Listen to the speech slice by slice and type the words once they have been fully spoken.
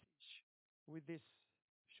with this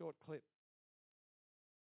short clip.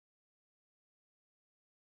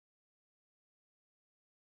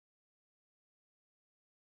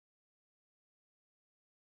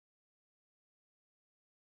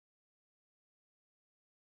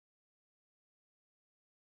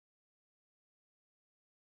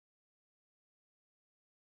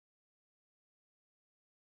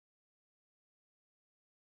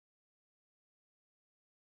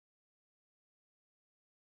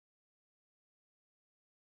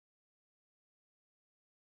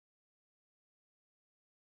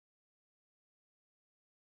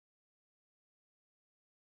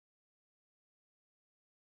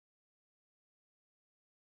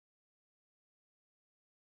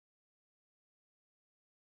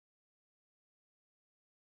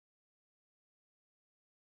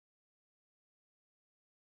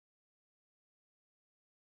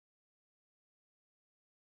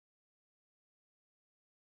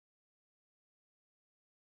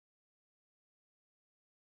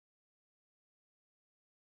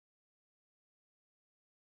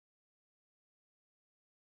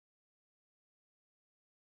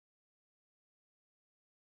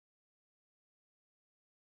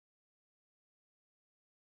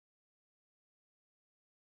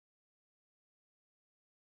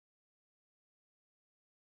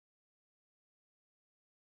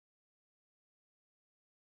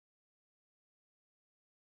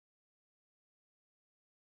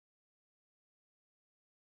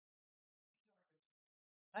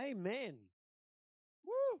 Amen.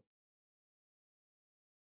 Woo!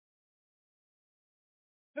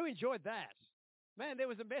 Who enjoyed that? Man, there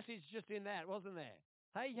was a message just in that, wasn't there?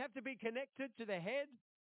 Hey, you have to be connected to the head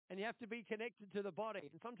and you have to be connected to the body.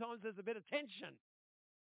 And sometimes there's a bit of tension,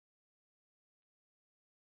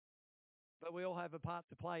 but we all have a part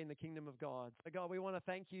to play in the kingdom of God. So, God, we want to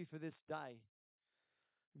thank you for this day.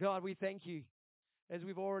 God, we thank you, as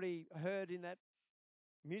we've already heard in that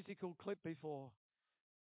musical clip before,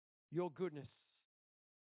 your goodness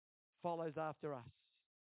follows after us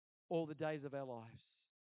all the days of our lives.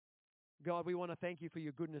 God, we want to thank you for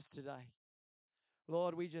your goodness today.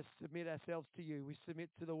 Lord, we just submit ourselves to you. We submit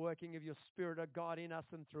to the working of your Spirit of God in us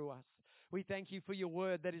and through us. We thank you for your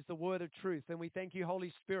word that is the word of truth. And we thank you,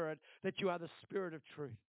 Holy Spirit, that you are the Spirit of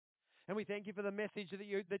truth. And we thank you for the message that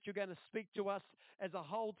you're going to speak to us as a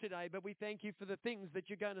whole today. But we thank you for the things that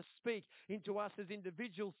you're going to speak into us as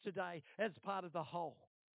individuals today as part of the whole.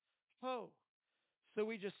 Oh, so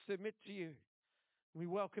we just submit to you. We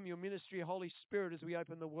welcome your ministry, Holy Spirit, as we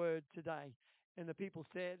open the word today. And the people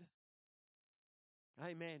said,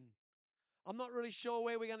 Amen. I'm not really sure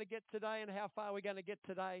where we're going to get today and how far we're going to get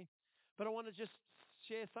today, but I want to just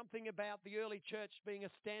share something about the early church being a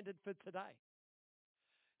standard for today.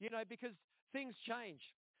 You know, because things change.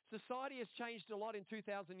 Society has changed a lot in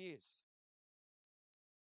 2,000 years.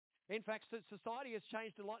 In fact, society has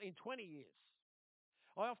changed a lot in 20 years.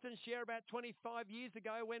 I often share about 25 years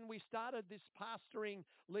ago when we started this pastoring,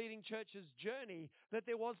 leading churches journey, that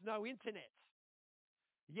there was no internet.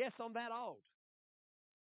 Yes, I'm that old.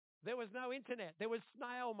 There was no internet. There was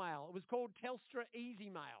snail mail. It was called Telstra Easy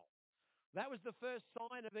Mail. That was the first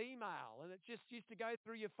sign of email, and it just used to go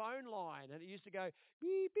through your phone line, and it used to go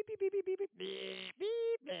beep, beep, beep, beep, beep, beep, beep, beep,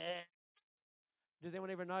 beep, beep. Does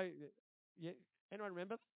anyone ever know? Yeah, anyone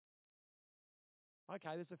remember?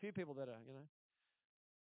 Okay, there's a few people that are, you know.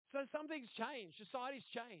 So something's changed. Society's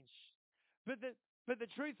changed. But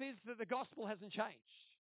the truth is that the gospel hasn't changed.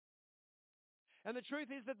 And the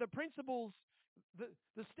truth is that the principles,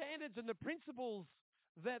 the standards and the principles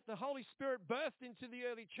that the Holy Spirit birthed into the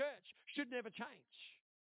early church should never change.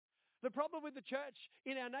 The problem with the church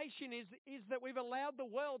in our nation is that we've allowed the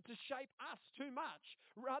world to shape us too much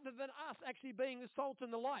rather than us actually being the salt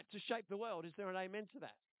and the light to shape the world. Is there an amen to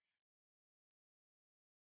that?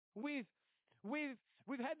 We've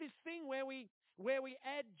had this thing where we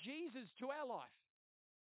add Jesus to our life.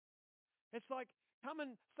 It's like, come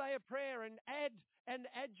and say a prayer and add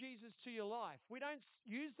Jesus to your life. We don't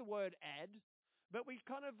use the word add, but we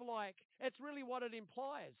kind of like, it's really what it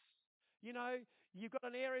implies. You know, you've got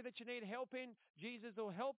an area that you need help in, Jesus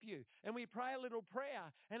will help you. And we pray a little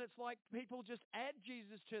prayer, and it's like people just add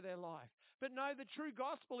Jesus to their life. But no, the true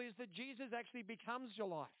gospel is that Jesus actually becomes your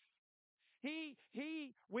life.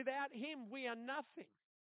 Without him, we are nothing.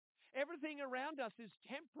 Everything around us is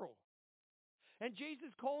temporal. And Jesus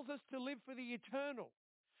calls us to live for the eternal,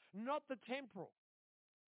 not the temporal.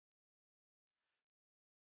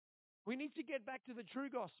 We need to get back to the true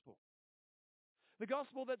gospel. The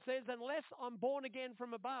gospel that says, unless I'm born again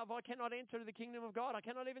from above, I cannot enter the kingdom of God. I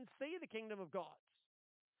cannot even see the kingdom of God.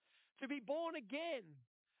 To be born again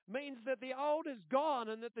means that the old is gone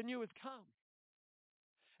and that the new has come.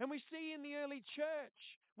 And we see in the early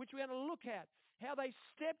church, which we're going to look at, how they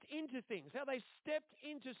stepped into things, how they stepped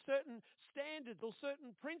into certain standards or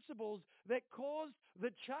certain principles that caused the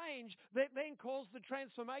change that then caused the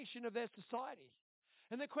transformation of their society.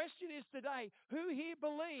 And the question is today, who here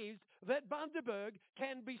believes that Bundaberg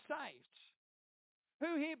can be saved?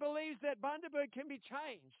 Who here believes that Bundaberg can be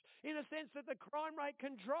changed in a sense that the crime rate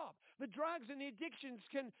can drop, the drugs and the addictions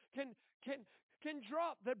can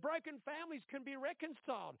drop, that broken families can be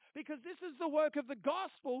reconciled? Because this is the work of the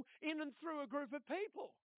gospel in and through a group of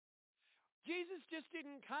people. Jesus just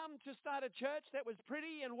didn't come to start a church that was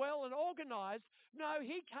pretty and well and organized. No,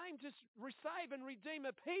 he came to save and redeem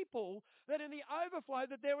a people that in the overflow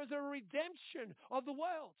that there was a redemption of the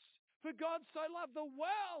world. For God so loved the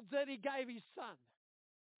world that he gave his son.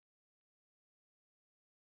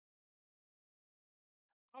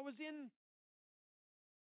 I was in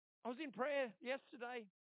prayer yesterday,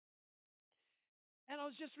 and I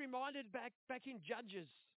was just reminded back in Judges.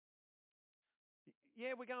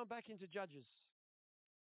 Yeah, we're going back into Judges.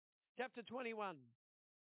 Chapter 21,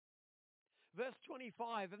 verse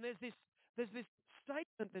 25, and there's this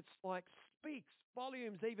statement that's like speaks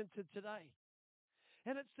volumes even to today.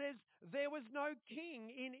 And it says, there was no king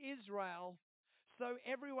in Israel, so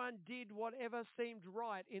everyone did whatever seemed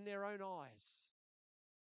right in their own eyes.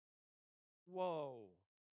 Whoa.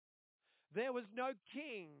 There was no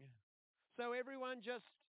king, so everyone just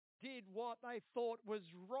did what they thought was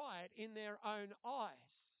right in their own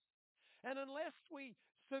eyes. And unless we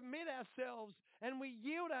submit ourselves and we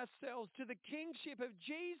yield ourselves to the kingship of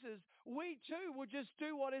Jesus, we too will just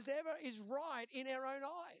do whatever is right in our own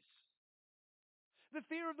eyes. The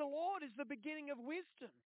fear of the Lord is the beginning of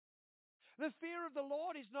wisdom. The fear of the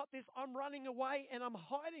Lord is not this, I'm running away and I'm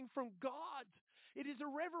hiding from God. It is a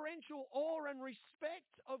reverential awe and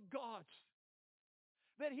respect of God.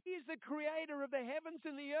 That he is the creator of the heavens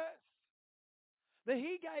and the earth. That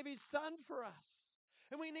he gave his son for us.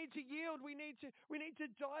 And we need to yield. We need to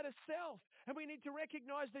die to self. And we need to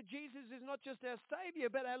recognize that Jesus is not just our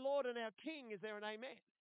Savior, but our Lord and our King. Is there an amen?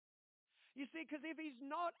 You see, because if he's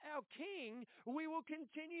not our King, we will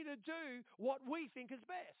continue to do what we think is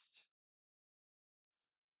best.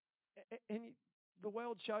 And the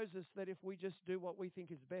world shows us that if we just do what we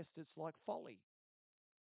think is best, it's like folly.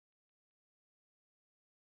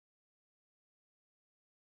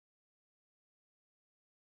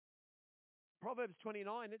 Proverbs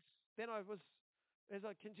 29, as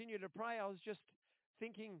I continued to pray, I was just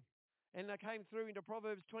thinking, and I came through into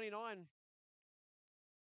Proverbs 29,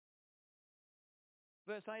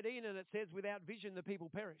 verse 18, and it says, without vision the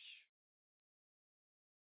people perish.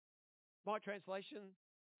 My translation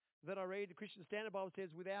that I read, the Christian Standard Bible, says,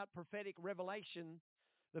 without prophetic revelation,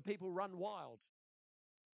 the people run wild.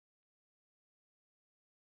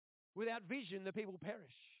 Without vision, the people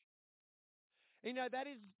perish. You know, that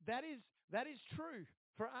is true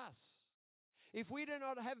for us. If we do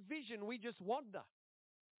not have vision, we just wander.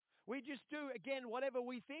 We just do, again, whatever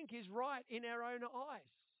we think is right in our own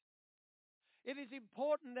eyes. It is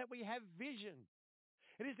important that we have vision.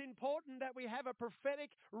 It is important that we have a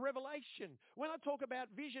prophetic revelation. When I talk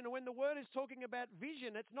about vision, or when the word is talking about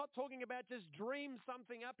vision, it's not talking about just dream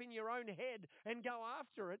something up in your own head and go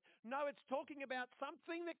after it. No, it's talking about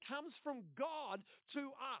something that comes from God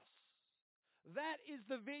to us. That is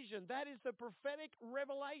the vision. That is the prophetic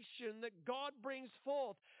revelation that God brings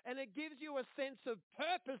forth. And it gives you a sense of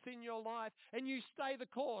purpose in your life, and you stay the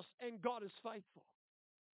course, and God is faithful.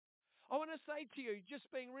 I want to say to you, just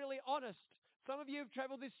being really honest, some of you have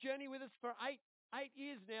traveled this journey with us for eight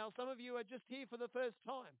years now. Some of you are just here for the first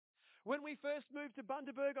time. When we first moved to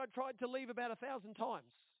Bundaberg, I tried to leave about 1,000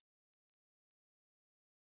 times.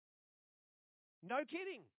 No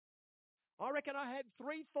kidding. I reckon I had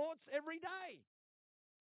 3 thoughts every day.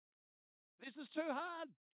 This is too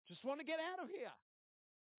hard. Just want to get out of here.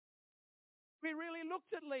 We really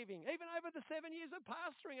looked at leaving. Even over the 7 years of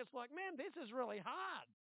pastoring, it's like, man, this is really hard.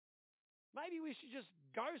 Maybe we should just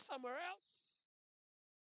go somewhere else.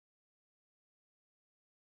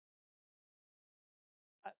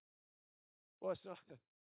 Well, it's not.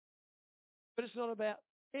 But it's not about.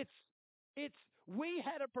 We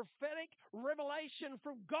had a prophetic revelation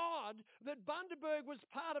from God that Bundaberg was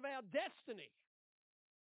part of our destiny.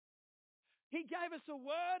 He gave us a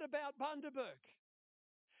word about Bundaberg.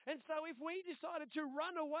 And so if we decided to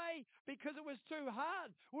run away because it was too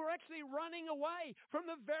hard, we're actually running away from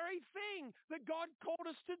the very thing that God called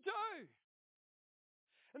us to do.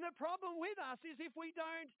 And the problem with us is if we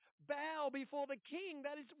don't bow before the King,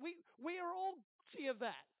 that is, we are all guilty of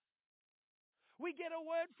that. We get a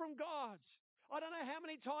word from God. I don't know how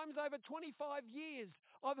many times over 25 years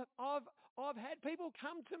I've had people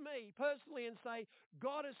come to me personally and say,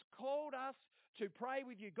 God has called us to pray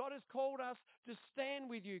with you. God has called us to stand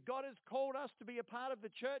with you. God has called us to be a part of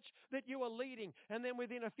the church that you are leading. And then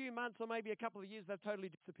within a few months or maybe a couple of years, they've totally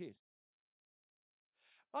disappeared.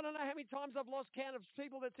 I don't know how many times I've lost count of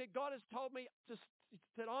people that said, God has told me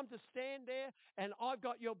that I'm to stand there and I've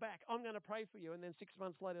got your back. I'm going to pray for you. And then 6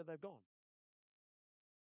 months later, they've gone.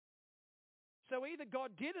 So either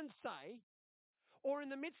God didn't say, or in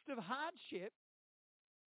the midst of hardship,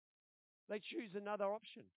 they choose another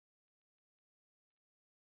option,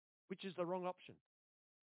 which is the wrong option.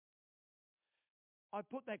 I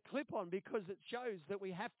put that clip on because it shows that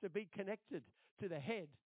we have to be connected to the head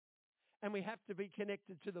and we have to be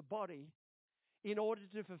connected to the body in order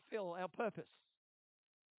to fulfill our purpose.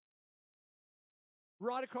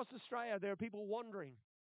 Right across Australia, there are people wandering,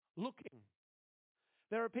 looking.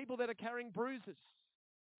 There are people that are carrying bruises.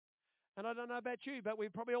 And I don't know about you, but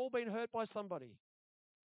we've probably all been hurt by somebody.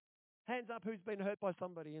 Hands up who's been hurt by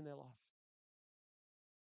somebody in their life.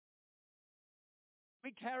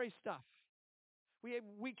 We carry stuff.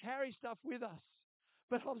 We carry stuff with us.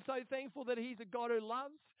 But I'm so thankful that He's a God who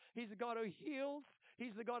loves. He's a God who heals.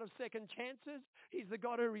 He's the God of second chances. He's the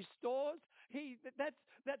God who restores.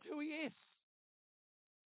 That's who He is.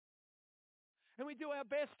 And we do our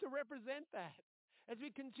best to represent that as we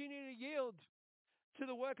continue to yield to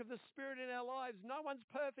the work of the Spirit in our lives. No one's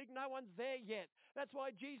perfect. No one's there yet. That's why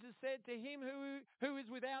Jesus said to him who is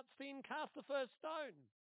without sin, cast the first stone.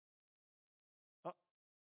 Oh.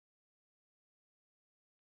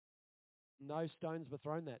 No stones were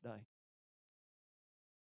thrown that day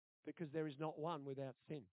because there is not one without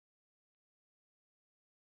sin.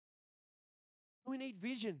 We need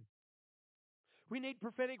vision. We need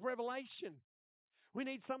prophetic revelation. We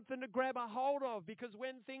need something to grab a hold of because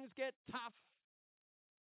when things get tough,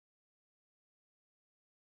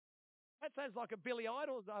 that sounds like a Billy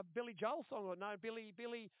Joel song, or no, Billy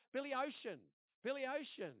Ocean. Billy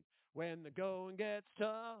Ocean. When the going gets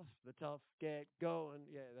tough, the tough get going.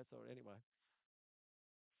 Yeah, that's all right. Anyway.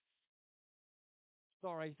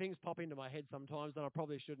 Sorry, things pop into my head sometimes that I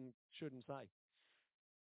probably shouldn't say.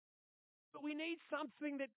 But we need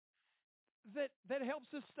something that helps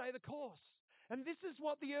us stay the course. And this is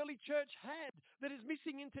what the early church had that is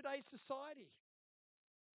missing in today's society.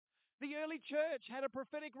 The early church had a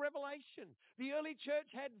prophetic revelation. The early church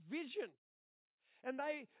had vision. And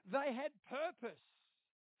they had purpose.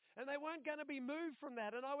 And they weren't going to be moved from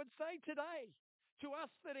that. And I would say today, to us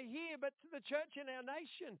that are here, but to the church in our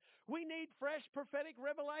nation, we need fresh prophetic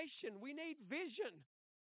revelation. We need vision.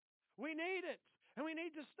 We need it. And we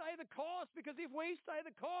need to stay the course, because if we stay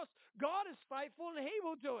the course, God is faithful and He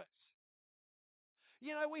will do it.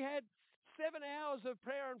 You know, we had 7 hours of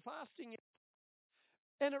prayer and fasting,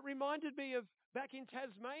 and it reminded me of back in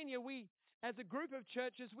Tasmania, as a group of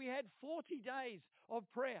churches, we had 40 days of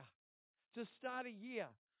prayer to start a year,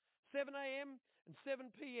 7 a.m. and 7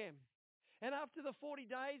 p.m. And after the 40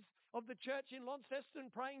 days of the church in Launceston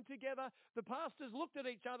praying together, the pastors looked at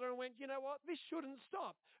each other and went, you know what, this shouldn't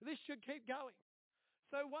stop. This should keep going.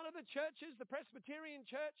 So one of the churches, the Presbyterian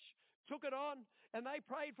church, took it on, and they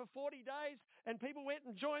prayed for 40 days, and people went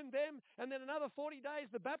and joined them. And then another 40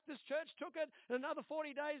 days, the Baptist church took it. And another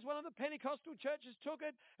 40 days, one of the Pentecostal churches took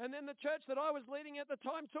it. And then the church that I was leading at the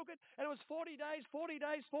time took it. And it was 40 days, 40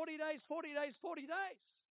 days, 40 days, 40 days, 40 days.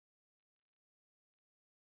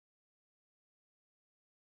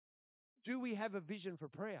 Do we have a vision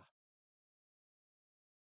for prayer?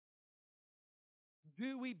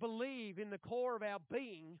 Do we believe in the core of our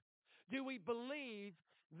being? Do we believe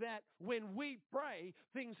that when we pray,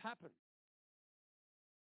 things happen?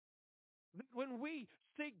 When we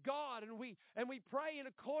seek God and we pray in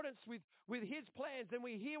accordance with His plans, and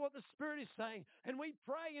we hear what the Spirit is saying, and we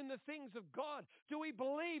pray in the things of God, do we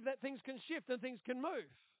believe that things can shift and things can move?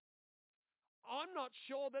 I'm not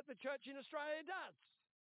sure that the church in Australia does.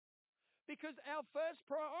 Because our first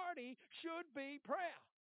priority should be prayer.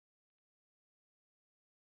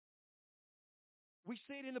 We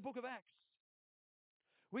see it in the book of Acts.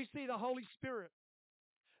 We see the Holy Spirit.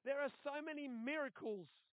 There are so many miracles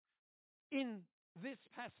in this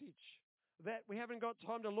passage that we haven't got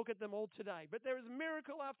time to look at them all today. But there is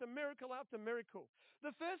miracle after miracle after miracle.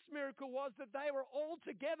 The first miracle was that they were all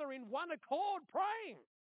together in one accord praying.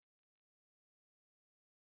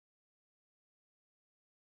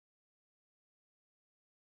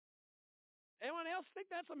 Anyone else think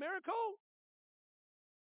that's a miracle?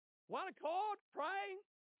 One accord, praying.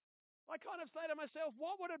 I kind of say to myself,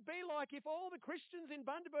 what would it be like if all the Christians in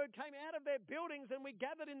Bundaberg came out of their buildings and we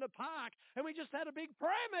gathered in the park and we just had a big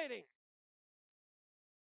prayer meeting?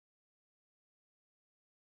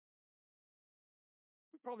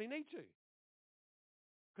 probably need to.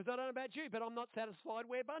 Because I don't know about you, but I'm not satisfied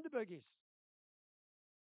where Bundaberg is.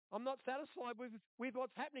 I'm not satisfied with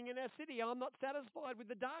what's happening in our city. I'm not satisfied with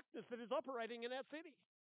the darkness that is operating in our city.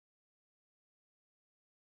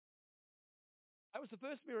 That was the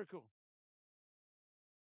first miracle.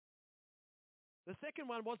 The second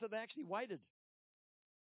one was that they actually waited.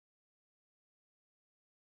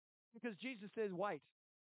 Because Jesus says, wait.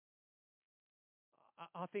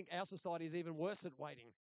 I think our society is even worse at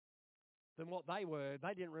waiting than what they were.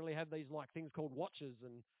 They didn't really have these like things called watches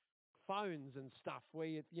and phones and stuff where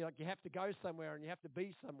you have to go somewhere and you have to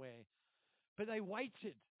be somewhere. But they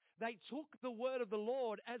waited. They took the word of the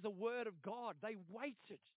Lord as a word of God. They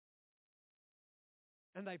waited.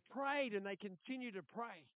 And they prayed and they continued to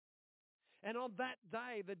pray. And on that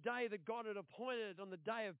day, the day that God had appointed, on the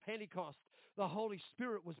day of Pentecost, the Holy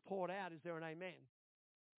Spirit was poured out. Is there an amen?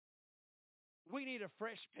 We need a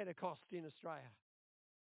fresh Pentecost in Australia.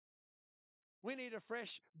 We need a fresh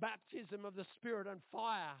baptism of the Spirit and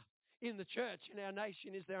fire in the church, in our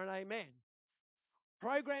nation. Is there an amen?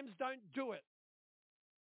 Programs don't do it.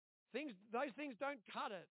 Those things don't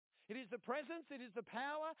cut it. It is the presence, it is the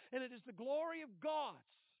power, and it is the glory of God.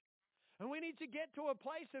 And we need to get to a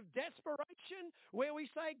place of desperation where we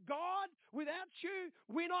say, God, without you,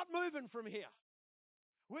 we're not moving from here.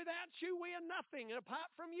 Without you, we are nothing. And apart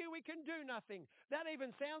from you, we can do nothing. That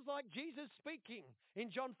even sounds like Jesus speaking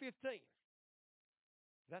in John 15.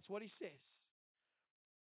 That's what he says.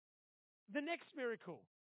 The next miracle.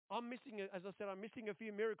 I'm missing a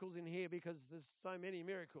few miracles in here because there's so many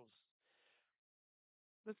miracles.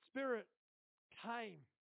 The Spirit came.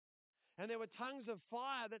 And there were tongues of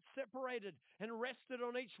fire that separated and rested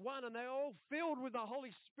on each one. And they were all filled with the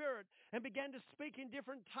Holy Spirit and began to speak in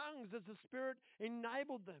different tongues as the Spirit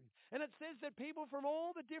enabled them. And it says that people from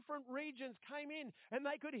all the different regions came in and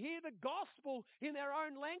they could hear the gospel in their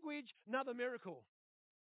own language. Another miracle.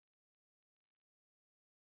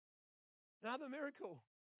 Another miracle.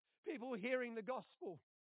 People hearing the gospel.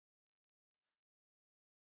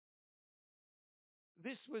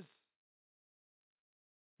 This was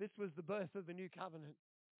the birth of the new covenant.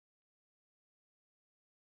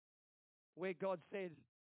 Where God said,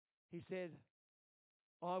 he said,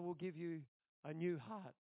 I will give you a new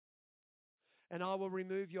heart. And I will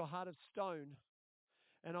remove your heart of stone.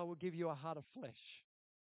 And I will give you a heart of flesh.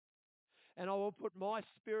 And I will put my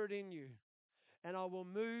Spirit in you. And I will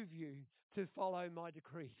move you to follow my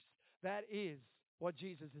decrees. That is what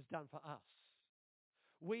Jesus has done for us.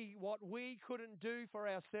 What we couldn't do for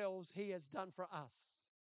ourselves, he has done for us.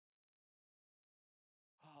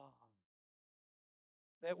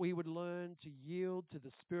 That we would learn to yield to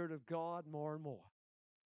the Spirit of God more and more,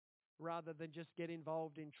 rather than just get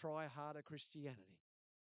involved in try-harder Christianity.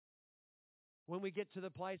 When we get to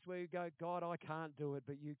the place where you go, God, I can't do it,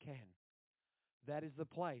 but you can. That is the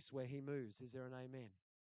place where he moves. Is there an amen?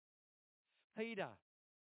 Peter,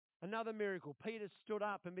 another miracle. Peter stood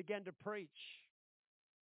up and began to preach.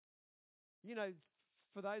 You know,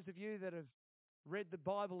 for those of you that have read the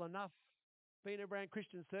Bible enough, been around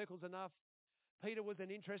Christian circles enough, Peter was an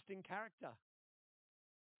interesting character.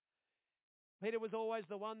 Peter was always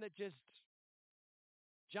the one that just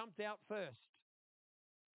jumped out first.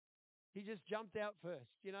 He just jumped out first,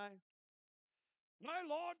 you know. No,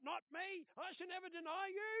 Lord, not me. I shall never deny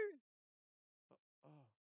you. Oh.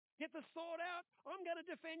 Get the sword out. I'm going to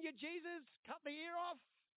defend you, Jesus. Cut the ear off.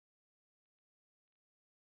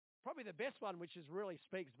 Probably the best one, which really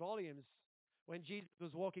speaks volumes, when Jesus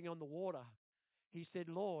was walking on the water, he said,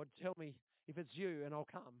 Lord, tell me if it's you and I'll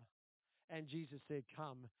come. And Jesus said,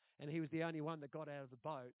 come. And he was the only one that got out of the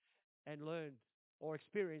boat and learned or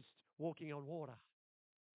experienced walking on water.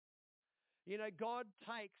 You know, God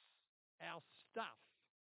takes our stuff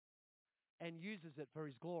and uses it for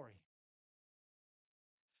his glory.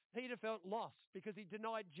 Peter felt lost because he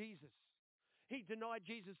denied Jesus. He denied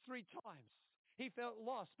Jesus 3 times. He felt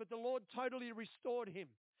lost, but the Lord totally restored him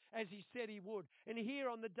as he said he would. And here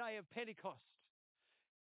on the day of Pentecost,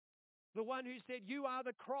 the one who said, you are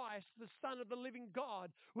the Christ, the Son of the living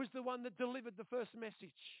God, was the one that delivered the first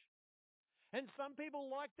message. And some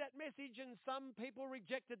people liked that message and some people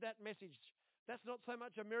rejected that message. That's not so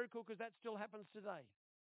much a miracle because that still happens today.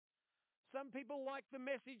 Some people like the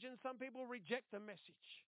message and some people reject the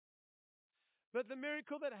message. But the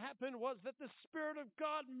miracle that happened was that the Spirit of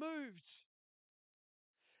God moved.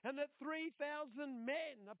 And that 3,000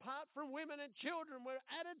 men, apart from women and children, were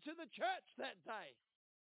added to the church that day.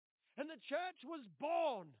 And the church was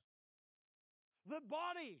born. The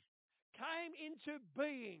body came into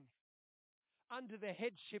being under the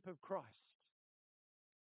headship of Christ.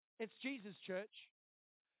 It's Jesus' church.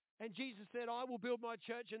 And Jesus said, I will build my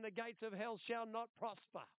church and the gates of hell shall not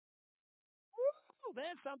prosper. Woo,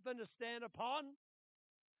 there's something to stand upon.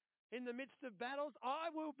 In the midst of battles,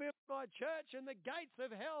 I will build my church and the gates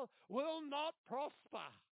of hell will not prosper.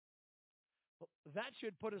 Well, that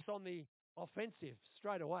should put us on the offensive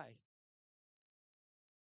straight away.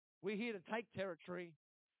 We're here to take territory.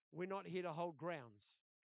 We're not here to hold grounds.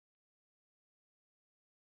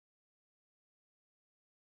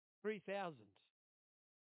 3,000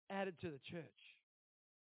 added to the church.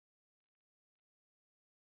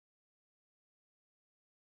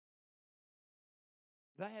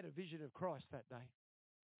 They had a vision of Christ that day.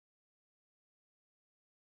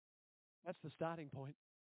 That's the starting point.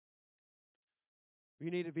 We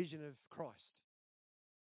need a vision of Christ,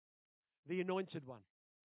 the anointed one,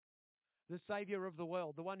 the Savior of the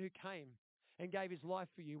world, the one who came and gave his life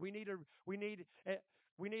for you. We need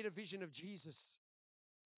a vision of Jesus,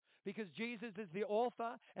 because Jesus is the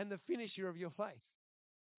author and the finisher of your faith.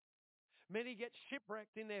 Many get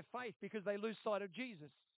shipwrecked in their faith because they lose sight of Jesus.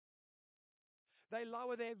 They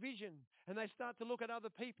lower their vision and they start to look at other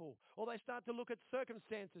people, or they start to look at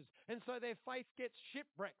circumstances, and so their faith gets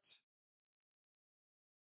shipwrecked.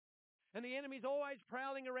 And the enemy's always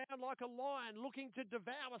prowling around like a lion looking to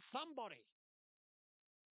devour somebody.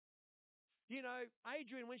 You know,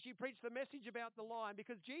 Adrian, when she preached the message about the lion,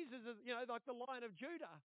 because Jesus is, like the Lion of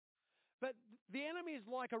Judah. But the enemy is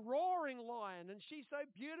like a roaring lion, and she so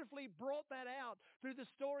beautifully brought that out through the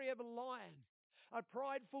story of a lion, a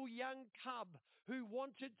prideful young cub who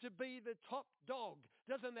wanted to be the top dog.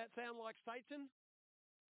 Doesn't that sound like Satan?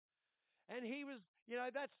 And he was,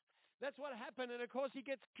 that's what happened. And of course, he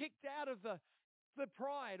gets kicked out of the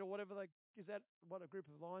pride, or whatever is that what a group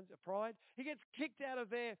of lions, a pride? He gets kicked out of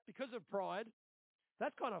there because of pride.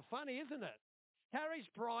 That's kind of funny, isn't it? Carries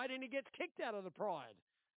pride and he gets kicked out of the pride.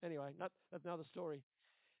 Anyway, that's another story.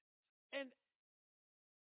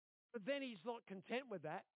 But then he's not content with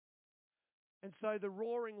that. And so the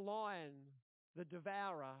roaring lion, the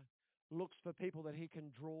devourer, looks for people that he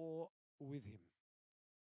can draw with him.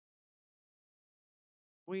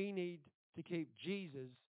 We need to keep Jesus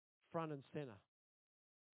front and center.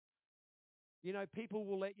 People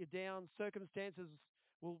will let you down. Circumstances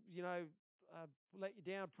will, let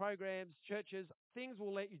you down. Programs, churches, things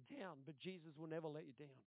will let you down, but Jesus will never let you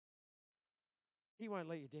down. He won't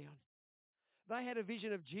let you down. They had a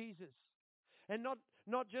vision of Jesus. And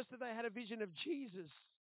not just that they had a vision of Jesus,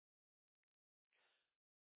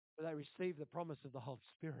 but they received the promise of the Holy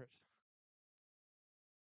Spirit.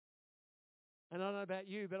 And I don't know about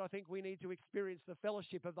you, but I think we need to experience the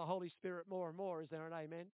fellowship of the Holy Spirit more and more. Is there an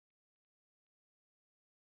amen?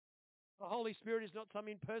 The Holy Spirit is not some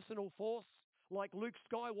impersonal force like Luke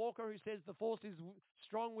Skywalker, who says the force is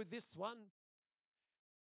strong with this one.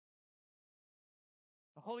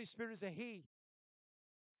 The Holy Spirit is a He.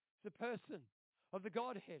 It's a person of the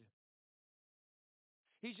Godhead.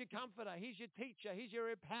 He's your comforter. He's your teacher. He's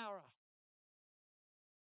your empowerer.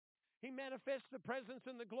 He manifests the presence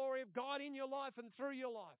and the glory of God in your life and through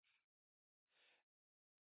your life.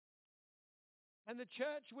 And the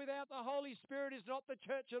church without the Holy Spirit is not the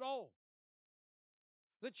church at all.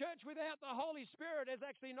 The church without the Holy Spirit is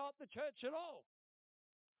actually not the church at all.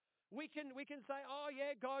 We can say, oh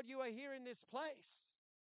yeah, God, you are here in this place.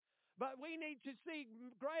 But we need to see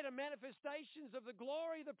greater manifestations of the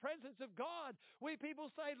glory, the presence of God, where people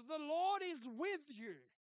say, the Lord is with you.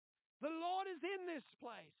 The Lord is in this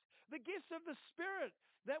place. The gifts of the Spirit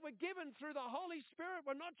that were given through the Holy Spirit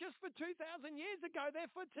were not just for 2,000 years ago, they're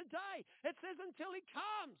for today. It says until He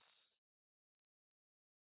comes.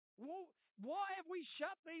 Well, why have we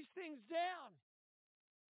shut these things down?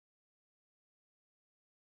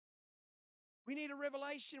 We need a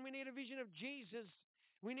revelation. We need a vision of Jesus.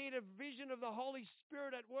 We need a vision of the Holy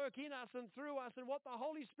Spirit at work in us and through us, and what the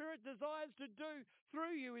Holy Spirit desires to do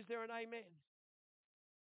through you. Is there an amen?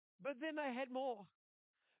 But then they had more.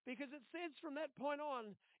 Because it says from that point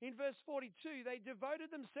on, in verse 42, they devoted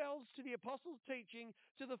themselves to the apostles' teaching,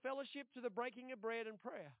 to the fellowship, to the breaking of bread and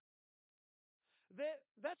prayer.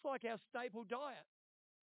 That's like our staple diet.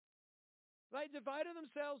 They devoted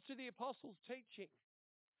themselves to the apostles' teaching.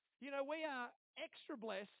 We are extra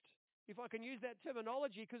blessed, if I can use that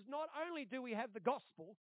terminology, because not only do we have the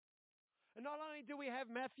gospel, and not only do we have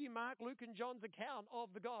Matthew, Mark, Luke, and John's account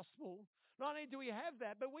of the gospel, not only do we have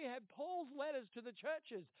that, but we have Paul's letters to the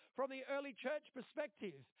churches from the early church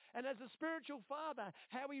perspective. And as a spiritual father,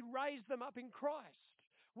 how he raised them up in Christ.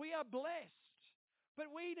 We are blessed. But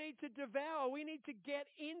we need to devour. We need to get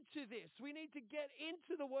into this. We need to get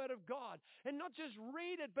into the Word of God and not just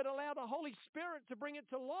read it, but allow the Holy Spirit to bring it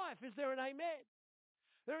to life. Is there an amen?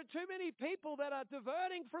 There are too many people that are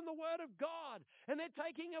diverting from the Word of God, and they're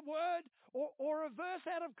taking a word or a verse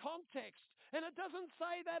out of context, and it doesn't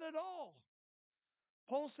say that at all.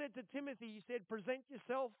 Paul said to Timothy, he said, present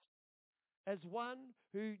yourself as one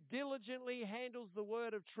who diligently handles the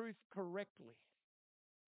word of truth correctly.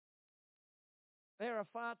 There are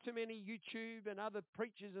far too many YouTube and other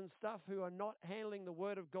preachers and stuff who are not handling the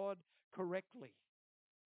Word of God correctly.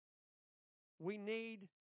 We need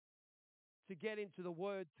to get into the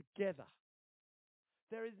Word together.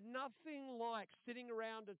 There is nothing like sitting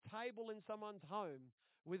around a table in someone's home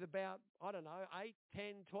with about, 8, 10,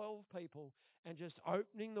 12 people and just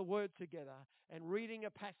opening the Word together and reading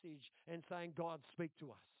a passage and saying, God, speak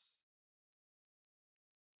to us.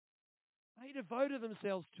 They devoted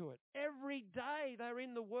themselves to it. Every day they're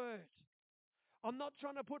in the Word. I'm not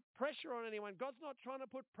trying to put pressure on anyone. God's not trying to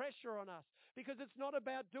put pressure on us because it's not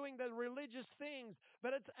about doing the religious things,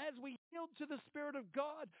 but it's as we yield to the Spirit of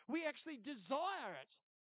God, we actually desire it.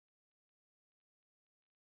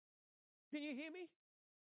 Can you hear me?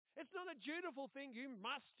 It's not a dutiful thing. You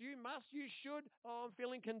must, you should. Oh, I'm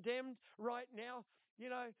feeling condemned right now.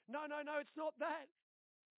 No, it's not that.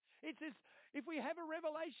 It's this, if we have a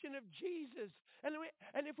revelation of Jesus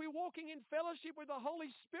and if we're walking in fellowship with the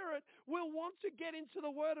Holy Spirit, we'll want to get into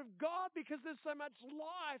the Word of God because there's so much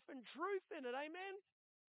life and truth in it. Amen?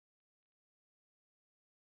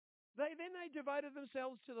 They devoted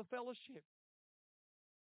themselves to the fellowship.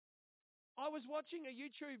 I was watching a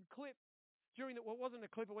YouTube clip it wasn't a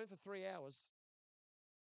clip, it went for 3 hours.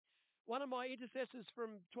 One of my intercessors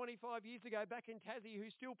from 25 years ago back in Tassie,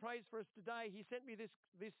 who still prays for us today, he sent me this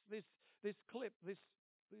clip,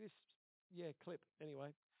 clip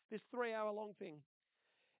anyway, this 3-hour long thing.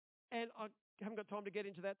 And I haven't got time to get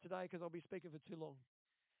into that today because I'll be speaking for too long.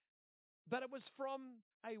 But it was from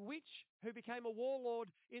a witch who became a warlord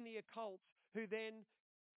in the occult who then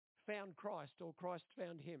found Christ, or Christ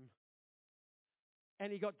found him.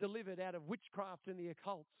 And he got delivered out of witchcraft in the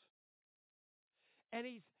occult. And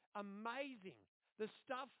he's amazing, the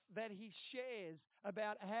stuff that he shares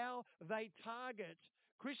about how they target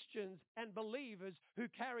Christians and believers who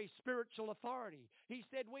carry spiritual authority. He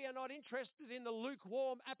said, we are not interested in the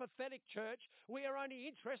lukewarm, apathetic church. We are only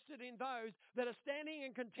interested in those that are standing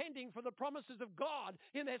and contending for the promises of God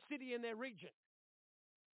in their city and their region.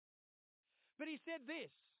 But he said this.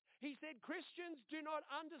 He said, Christians do not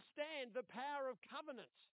understand the power of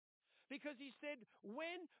covenant. Because he said,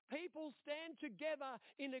 when people stand together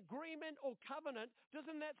in agreement or covenant,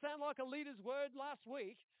 doesn't that sound like a leader's word last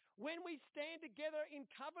week? When we stand together in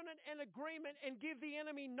covenant and agreement and give the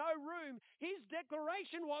enemy no room, his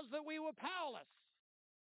declaration was that we were powerless.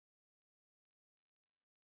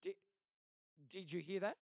 Did you hear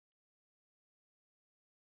that?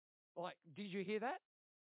 Did you hear that?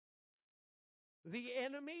 The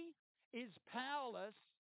enemy is powerless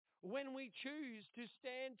when we choose to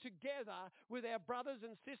stand together with our brothers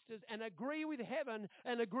and sisters and agree with heaven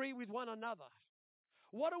and agree with one another.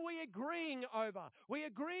 What are we agreeing over? We're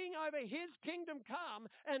agreeing over his kingdom come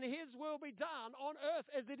and his will be done on earth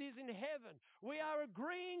as it is in heaven. We are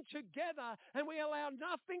agreeing together and we allow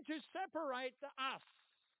nothing to separate us.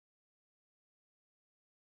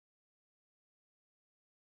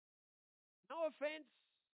 No offense,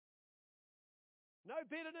 no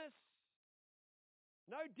bitterness,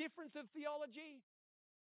 no difference of theology,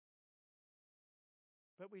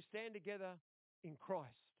 but we stand together in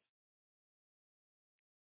Christ.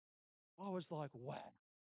 I was like, wow,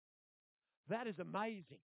 that is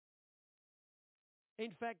amazing.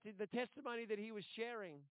 In fact, the testimony that he was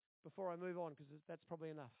sharing, before I move on, because that's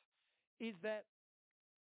probably enough, is that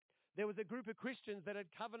there was a group of Christians that had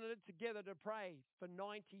covenanted together to pray for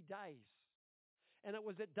 90 days. And it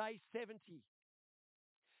was at day 70.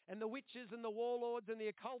 And the witches and the warlords and the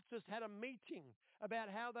occultists had a meeting about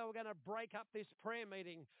how they were going to break up this prayer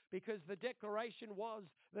meeting, because the declaration was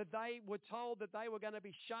that they were told that they were going to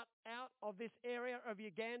be shut out of this area of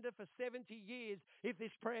Uganda for 70 years if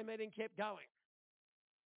this prayer meeting kept going.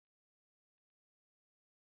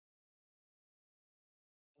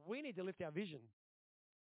 We need to lift our vision.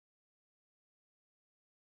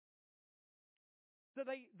 So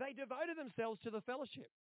they devoted themselves to the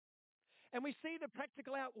fellowship. And we see the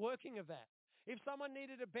practical outworking of that. If someone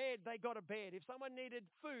needed a bed, they got a bed. If someone needed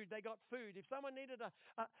food, they got food. If someone needed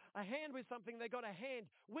a hand with something, they got a hand.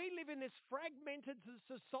 We live in this fragmented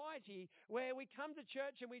society where we come to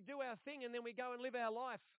church and we do our thing and then we go and live our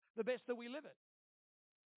life the best that we live it.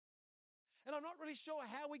 And I'm not really sure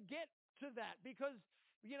how we get to that because,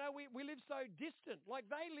 we live so distant. Like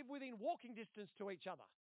they live within walking distance to each other.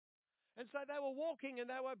 And so they were walking and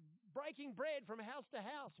they were breaking bread from house to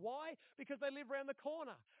house. Why? Because they live around the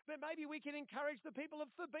corner. But maybe we can encourage the people of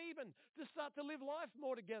Thebeben to start to live life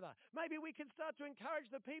more together. Maybe we can start to encourage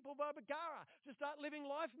the people of Barbagarra to start living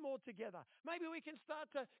life more together. Maybe we can start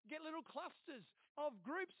to get little clusters of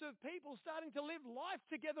groups of people starting to live life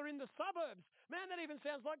together in the suburbs. Man, that even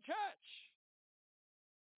sounds like church.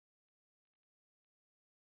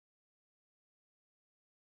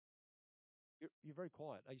 You're very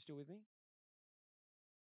quiet. Are you still with me?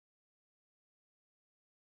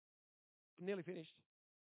 Nearly finished.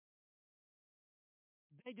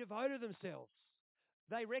 They devoted themselves.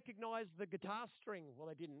 They recognized the guitar string. Well,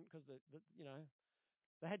 they didn't because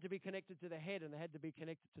they had to be connected to the head and they had to be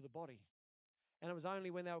connected to the body. And it was only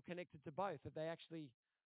when they were connected to both that they actually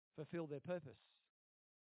fulfilled their purpose.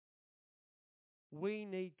 We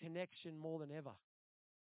need connection more than ever.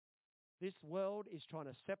 This world is trying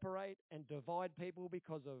to separate and divide people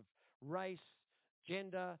because of race,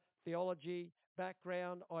 gender, theology,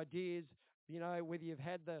 background, ideas, whether you've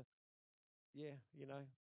had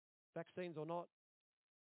vaccines or not.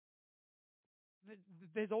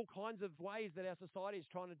 There's all kinds of ways that our society is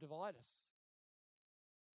trying to divide us.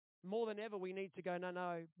 More than ever, we need to go,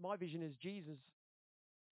 no, my vision is Jesus.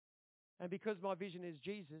 And because my vision is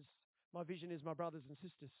Jesus, my vision is my brothers and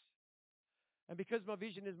sisters. And because my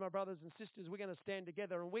vision is my brothers and sisters, we're going to stand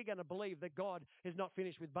together and we're going to believe that God is not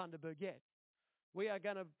finished with Bundaberg yet. We are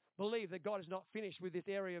going to believe that God is not finished with this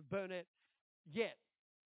area of Burnett yet.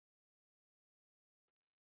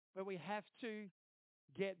 But we have to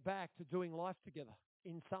get back to doing life together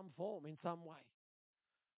in some form, in some way.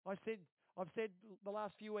 I've said the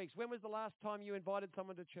last few weeks, when was the last time you invited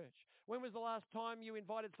someone to church? When was the last time you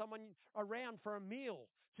invited someone around for a meal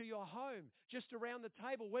to your home, just around the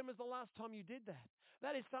table? When was the last time you did that?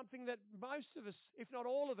 That is something that most of us, if not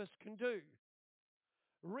all of us, can do.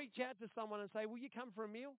 Reach out to someone and say, will you come for a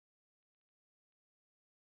meal?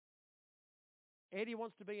 Eddie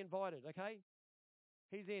wants to be invited, okay?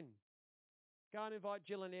 He's in. Go and invite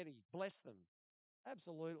Jill and Eddie. Bless them.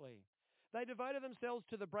 Absolutely. They devoted themselves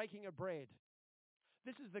to the breaking of bread.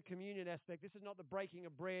 This is the communion aspect. This is not the breaking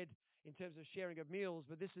of bread in terms of sharing of meals,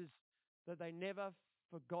 but this is that they never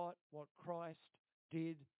forgot what Christ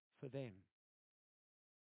did for them.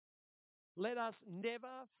 Let us never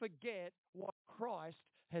forget what Christ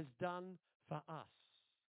has done for us.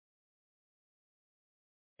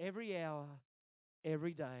 Every hour,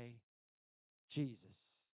 every day, Jesus.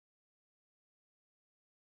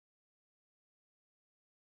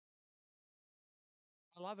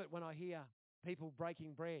 I love it when I hear people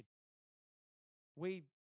breaking bread. We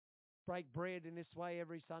break bread in this way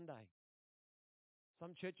every Sunday.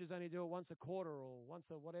 Some churches only do it once a quarter or once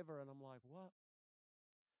a whatever, and I'm like, what?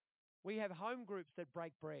 We have home groups that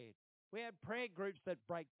break bread. We have prayer groups that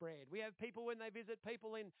break bread. We have people when they visit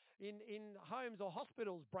people in homes or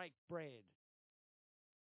hospitals break bread.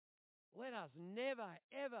 Let us never,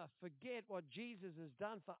 ever forget what Jesus has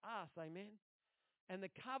done for us, amen? And the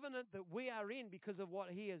covenant that we are in because of what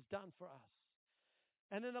he has done for us.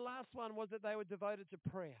 And then the last one was that they were devoted to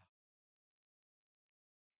prayer.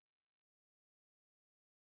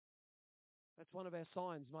 That's one of our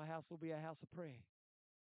signs. My house will be a house of prayer.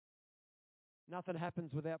 Nothing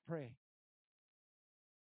happens without prayer.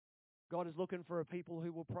 God is looking for a people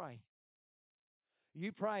who will pray.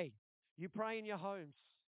 You pray. You pray in your homes.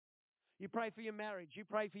 You pray for your marriage. You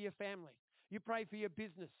pray for your family. You pray for your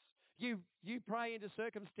business. You pray into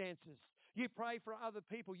circumstances. You pray for other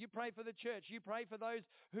people. You pray for the church. You pray for those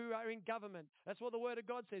who are in government. That's what the Word of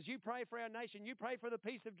God says. You pray for our nation. You pray for the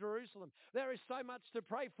peace of Jerusalem. There is so much to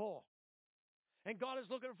pray for. And God is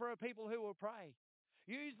looking for a people who will pray.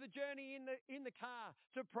 Use the journey in the car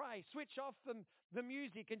to pray. Switch off the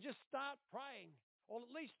music and just start praying. Or at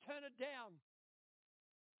least turn it down.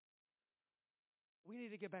 We need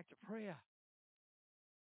to get back to prayer.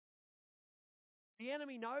 The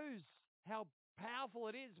enemy knows how powerful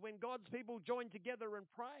it is when God's people join together and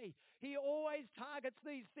pray. He always targets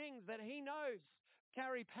these things that he knows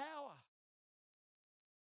carry power.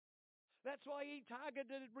 That's why he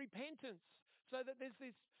targeted repentance, so that there's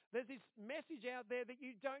this message out there that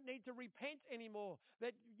you don't need to repent anymore,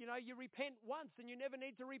 that you repent once and you never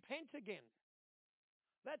need to repent again.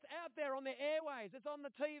 That's out there on the airways. It's on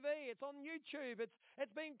the TV. It's on YouTube.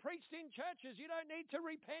 It's being preached in churches. You don't need to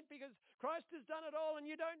repent because Christ has done it all and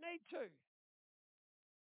you don't need to.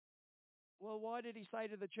 Well, why did he say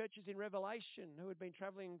to the churches in Revelation who had been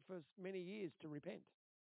traveling for many years to repent?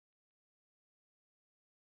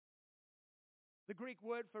 The Greek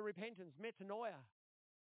word for repentance, metanoia.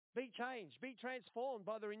 Be changed, be transformed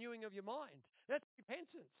by the renewing of your mind. That's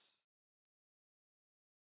repentance.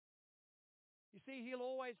 You see, he'll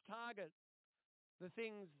always target the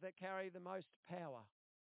things that carry the most power.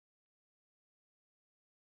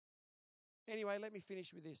 Anyway, let me finish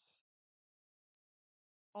with this.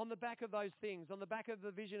 On the back of those things, on the back of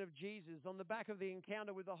the vision of Jesus, on the back of the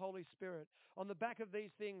encounter with the Holy Spirit, on the back of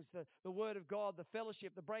these things, the Word of God, the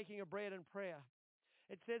fellowship, the breaking of bread and prayer,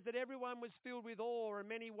 it says that everyone was filled with awe and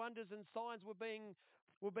many wonders and signs were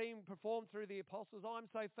being performed through the apostles. I'm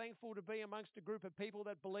so thankful to be amongst a group of people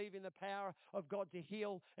that believe in the power of God to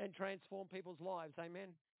heal and transform people's lives. Amen.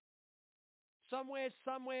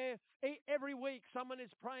 Somewhere, every week, someone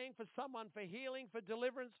is praying for someone, for healing, for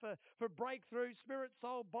deliverance, for breakthrough, spirit,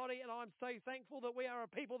 soul, body. And I'm so thankful that we are a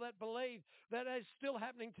people that believe that is still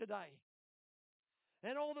happening today.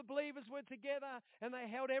 And all the believers were together and they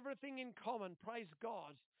held everything in common. Praise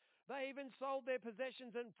God. They even sold their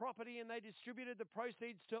possessions and property and they distributed the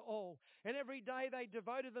proceeds to all. And every day they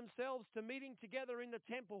devoted themselves to meeting together in the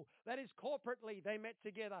temple. That is, corporately they met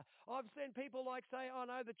together. I've seen people like say, oh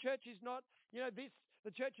no, the church is not, this,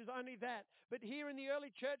 the church is only that. But here in the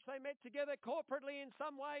early church, they met together corporately in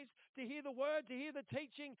some ways to hear the word, to hear the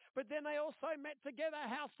teaching. But then they also met together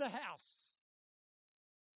house to house.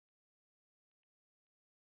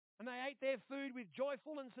 And they ate their food with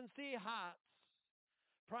joyful and sincere hearts,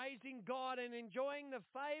 praising God and enjoying the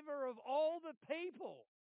favor of all the people.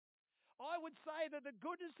 I would say that the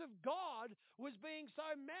goodness of God was being so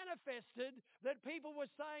manifested that people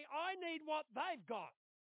were saying, I need what they've got.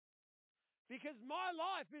 Because my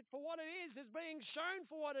life, for what it is being shown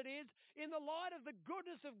for what it is in the light of the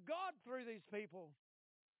goodness of God through these people.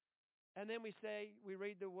 And then we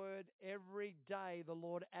read the word, every day the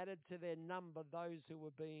Lord added to their number those who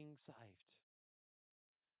were being saved.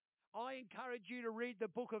 I encourage you to read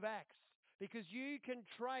the book of Acts because you can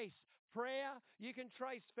trace prayer, you can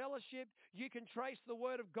trace fellowship, you can trace the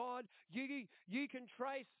word of God, you can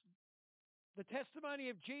trace the testimony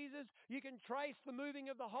of Jesus, you can trace the moving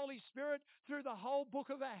of the Holy Spirit through the whole book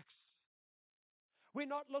of Acts. We're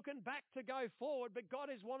not looking back to go forward, but God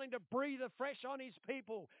is wanting to breathe afresh on his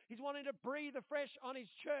people. He's wanting to breathe afresh on his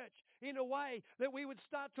church in a way that we would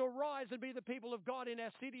start to arise and be the people of God in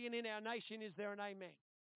our city and in our nation. Is there an amen?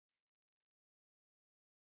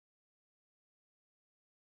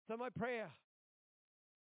 So my prayer,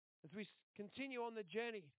 as we continue on the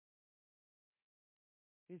journey,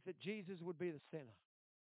 is that Jesus would be the center.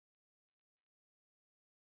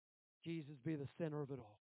 Jesus be the center of it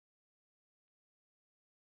all.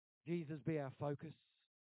 Jesus be our focus.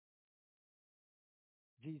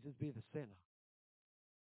 Jesus be the center.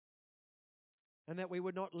 And that we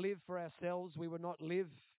would not live for ourselves. We would not live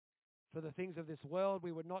for the things of this world.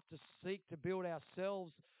 We would not just seek to build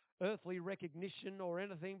ourselves earthly recognition or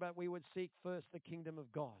anything, but we would seek first the kingdom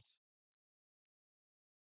of God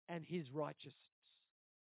and his righteousness.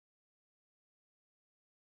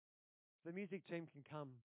 The music team can come.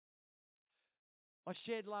 I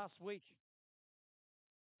shared last week,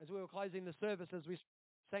 as we were closing the service, as we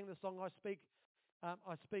sang the song, I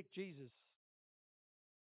speak Jesus.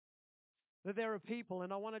 That there are people,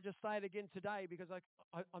 and I want to just say it again today because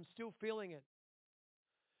I'm still feeling it.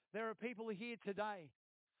 There are people here today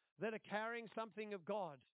that are carrying something of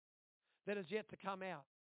God that is yet to come out.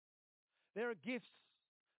 There are gifts,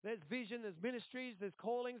 there's vision, there's ministries, there's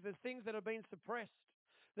callings, there's things that have been suppressed.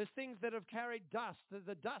 There's things that have carried dust.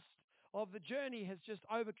 The dust of the journey has just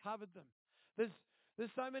overcovered them.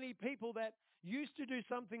 There's so many people that used to do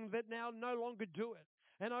something that now no longer do it.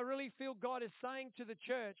 And I really feel God is saying to the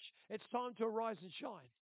church, it's time to arise and shine.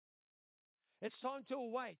 It's time to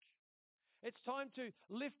awake. It's time to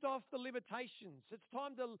lift off the limitations. It's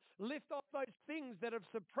time to lift off those things that have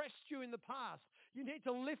suppressed you in the past. You need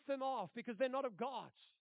to lift them off because they're not of God.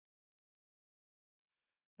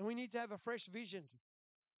 And we need to have a fresh vision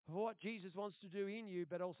of what Jesus wants to do in you,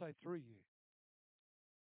 but also through you.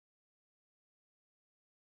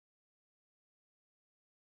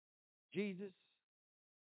 Jesus,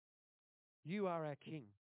 you are our King.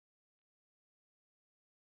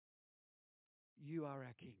 You are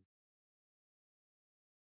our King.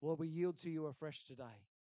 Lord, we yield to you afresh today.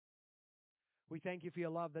 We thank you for your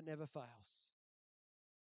love that never fails.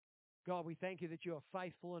 God, we thank you that you are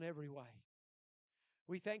faithful in every way.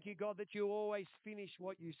 We thank you, God, that you always finish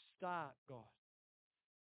what you start, God.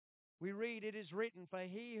 We read, it is written, for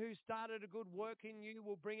he who started a good work in you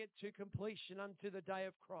will bring it to completion unto the day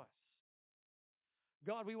of Christ.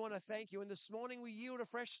 God, we want to thank you. And this morning we yield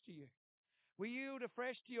afresh to you. We yield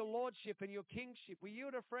afresh to your lordship and your kingship. We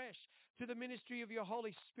yield afresh to the ministry of your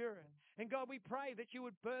Holy Spirit. And God, we pray that you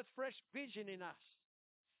would birth fresh vision in us.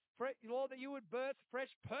 Lord, that you would birth fresh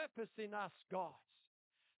purpose in us, God.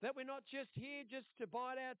 That we're not just here just to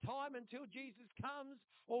bide our time until Jesus comes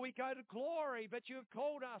or we go to glory, but you have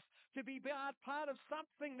called us to be part of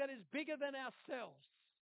something that is bigger than ourselves.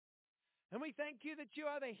 And we thank you that you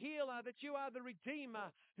are the healer, that you are the redeemer,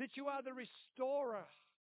 that you are the restorer,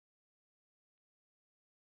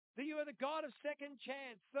 that you are the God of second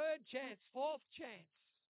chance, third chance, fourth chance.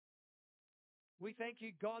 We thank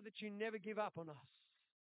you, God, that you never give up on us.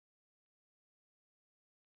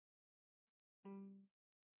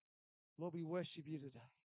 Lord, we worship you today.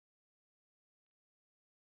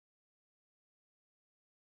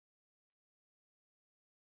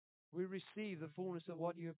 We receive the fullness of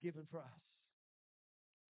what you have given for us.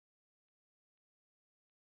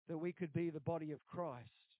 That we could be the body of Christ,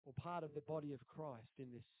 or part of the body of Christ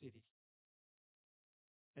in this city,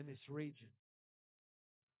 in this region.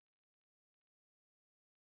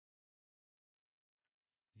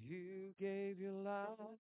 You gave your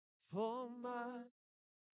life for mine.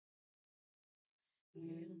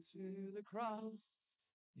 Into the cross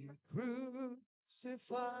you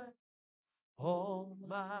crucified all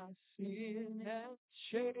my sin and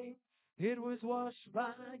shame. It was washed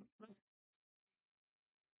by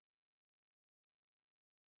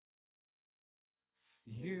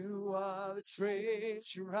you are the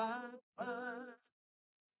treasure I find,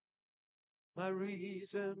 my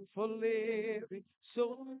reason for living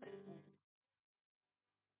so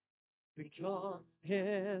become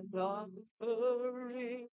and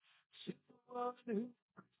offering to one who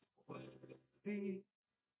worthy.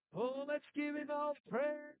 Oh, let's give it all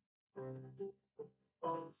prayer,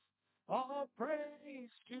 all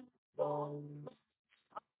praise to God.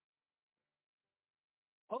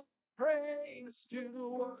 All praise to the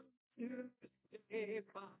one who gave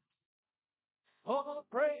us. All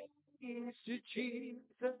praise to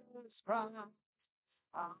Jesus Christ,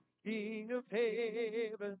 our King of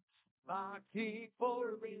heaven, my King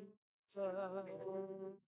forever.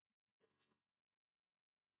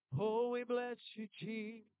 Oh, we bless you,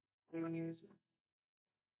 Jesus.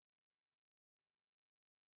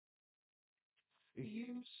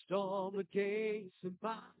 You storm the gates of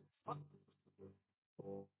my heart.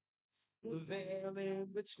 The veil in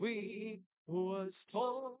between was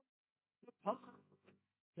torn apart.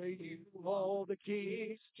 You hold the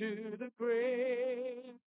keys to the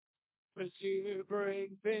grave, but you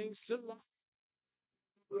bring things to life.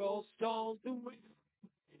 Roll stones away.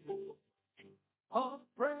 All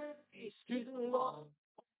praise to the Lord.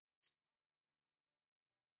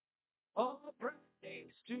 All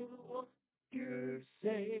praise to the Lord. You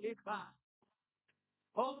saved my.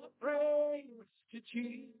 All praise to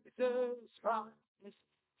Jesus Christ,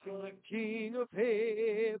 the King of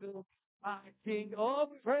heaven, my King of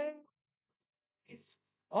praise.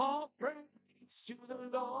 All praise to the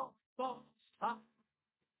Lord Most High.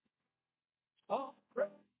 All praise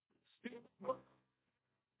to the Lord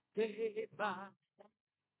divine.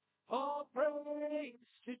 All praise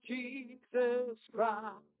to Jesus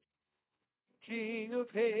Christ, King of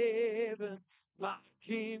heaven, my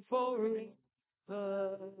King forever.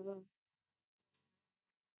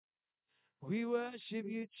 We worship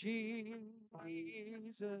you, Jesus.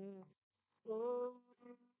 Oh.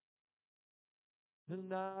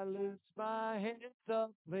 And I lift my hands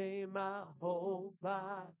up, lay my whole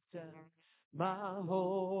life down, my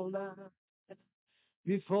whole life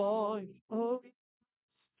before you. Oh,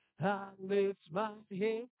 I lift my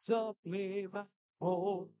hands up, lay my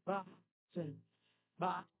whole life down,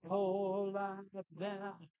 my whole life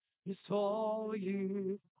now is for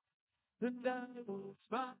you. And I lift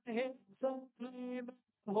my hands up, lay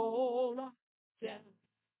my whole life down,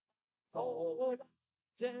 whole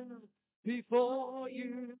life down before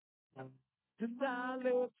you. And I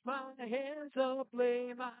lift my hands up,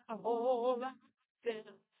 lay my whole life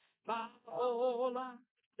down, my whole life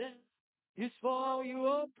down. It's for you,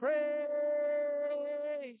 all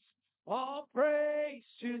praise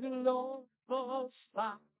to the Lord Most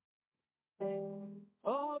High.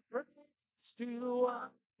 All praise to the one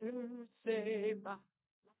who saved my.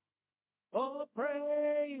 All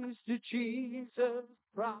praise to Jesus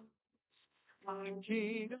Christ, my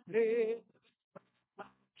King of heaven, my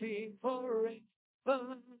King forever.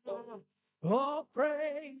 All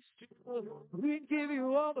praise to the Lord. We give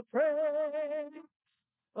you all the praise.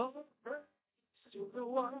 All praise to the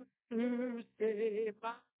one who saved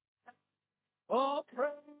my. All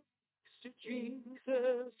praise to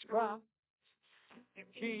Jesus Christ, the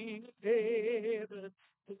King of heaven.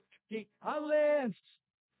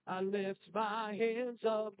 I lift my hands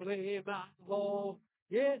up, lay my whole.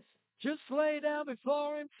 Yes, just lay down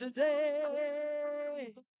before him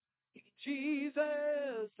today. Jesus,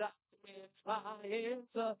 I lift my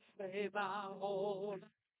hands up, lay my whole.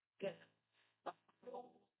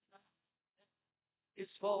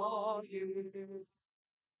 It's for you.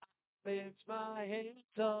 Lift my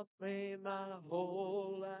hands up, lay my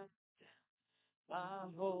whole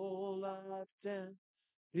life down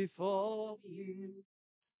before you.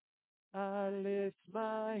 I lift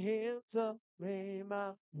my hands up, lay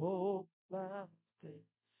my whole life down.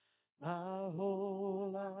 My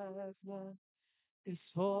whole life now is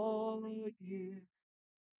for you.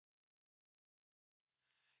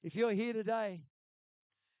 If you're here today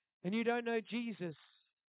and you don't know Jesus,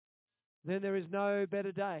 then there is no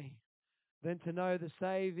better day than to know the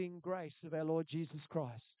saving grace of our Lord Jesus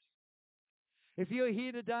Christ. If you're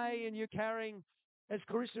here today and you're carrying, as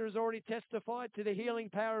Carissa has already testified, to the healing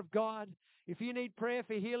power of God, if you need prayer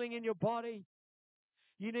for healing in your body,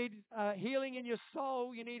 you need healing in your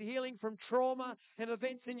soul, you need healing from trauma and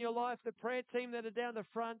events in your life, the prayer team that are down the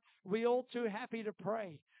front, we're all too happy to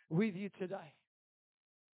pray with you today.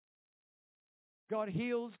 God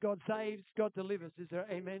heals, God saves, God delivers. Is there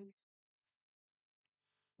amen?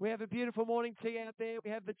 We have a beautiful morning tea out there. We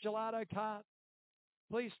have the gelato cart.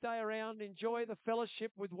 Please stay around. Enjoy the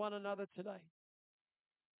fellowship with one another today.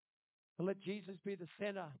 And let Jesus be the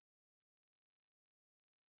center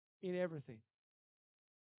in everything.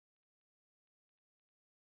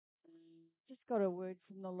 Just got a word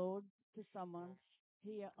from the Lord to someone.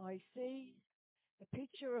 Here I see a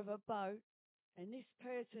picture of a boat, and this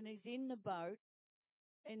person is in the boat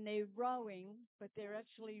and they're rowing, but they're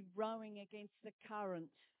actually rowing against the current,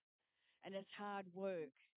 and it's hard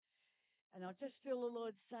work. And I just feel the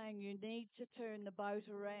Lord saying you need to turn the boat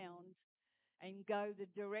around and go the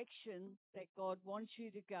direction that God wants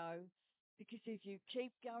you to go, because if you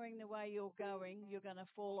keep going the way you're going, you're going to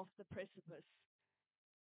fall off the precipice.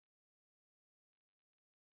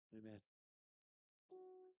 Amen.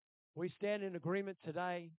 We stand in agreement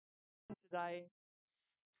today.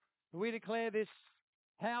 We declare this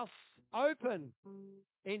house open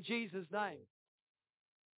in Jesus' name.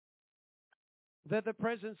 That the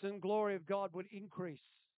presence and glory of God would increase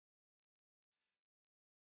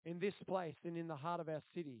in this place and in the heart of our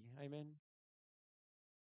city. Amen.